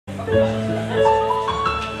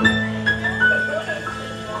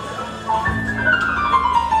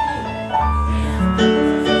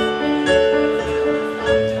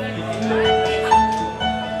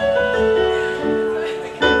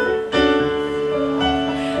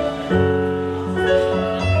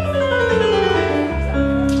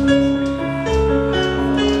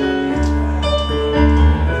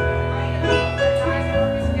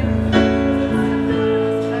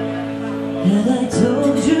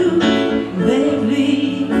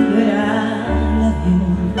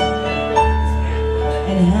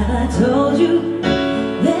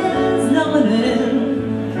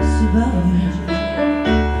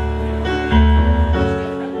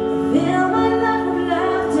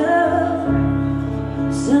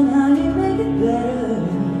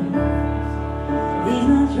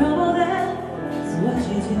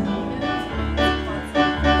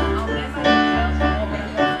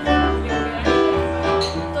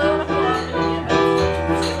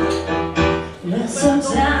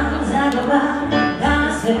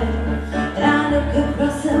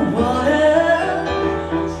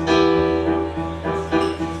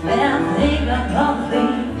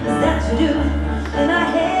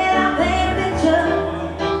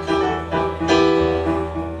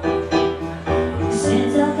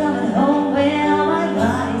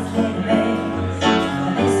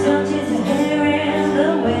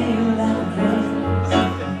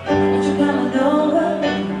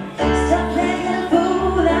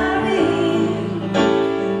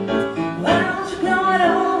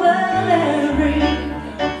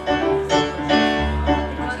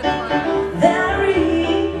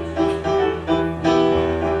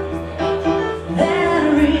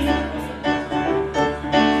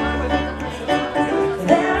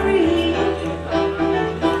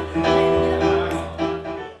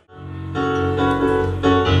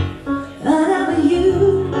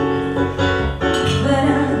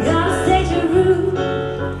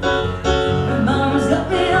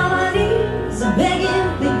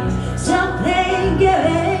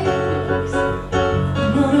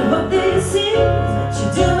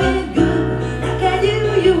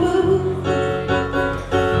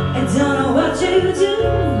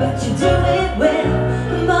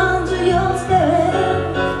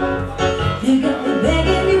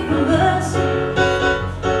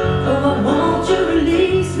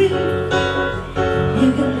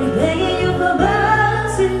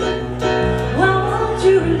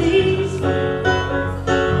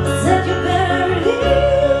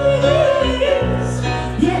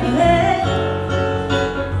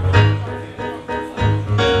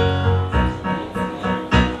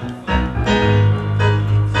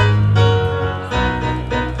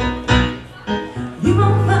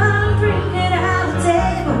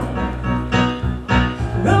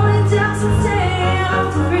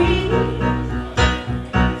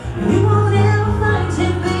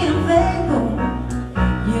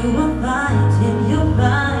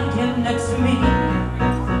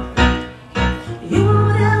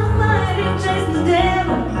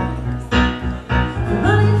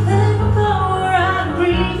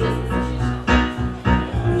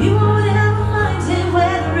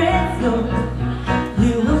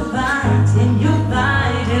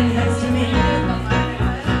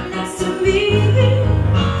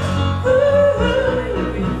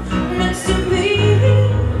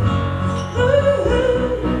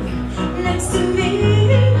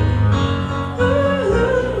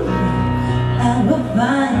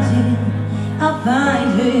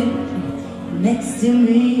next to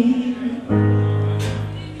me.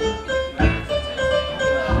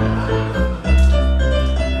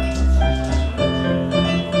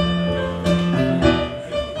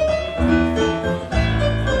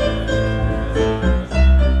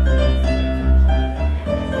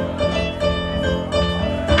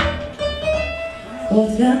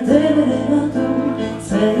 Od tebe nema tu,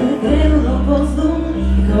 sve je krenulo po zlu,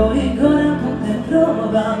 i koji goran put ne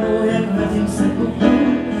probam, uvijek vratim se ku dnu.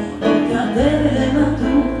 Od tebe nema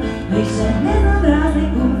tu, više ne znam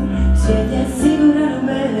razliku, svijet je siguran u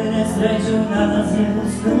mene, sreću nalazim u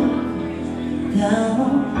snu.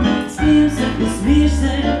 Tamo smijem se, usmiješ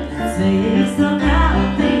se, sve je isto kao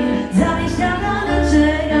ti, zamišljam da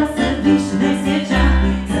ničega se više ne sjećam.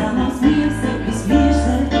 Tamo smijem se, usmiješ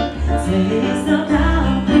se, sve je isto kao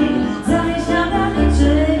ti, zamišljam da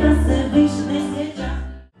ničega se više ne sjećam.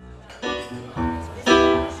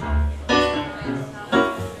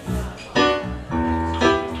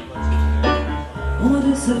 On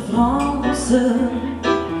va se France,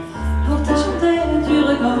 pour te chanter tu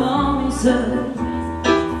recommences.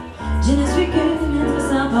 Je ne suis qu'une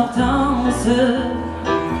autre importance.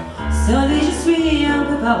 ta vie je suis un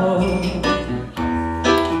peu paro.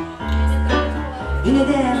 Une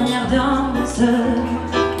dernière danse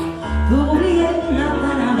pour oublier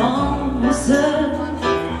notre avance.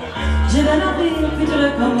 J'ai bien envie puis tu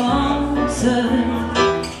recommences.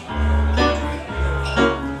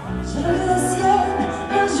 Je rêve le ciel,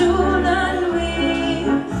 un jour la nuit,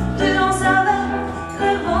 tu en savais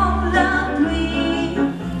le vent, la pluie.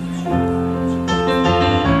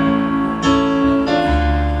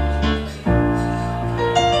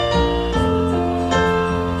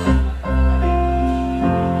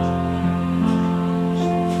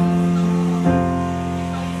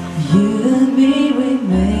 You and me, we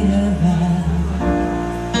made a vow,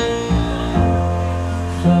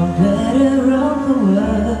 for better or for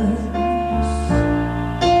worse.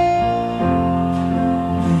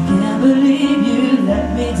 I can't believe you let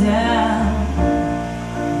me down,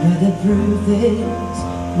 but the proof is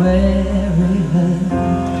where it hurts.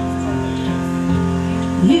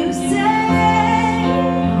 You said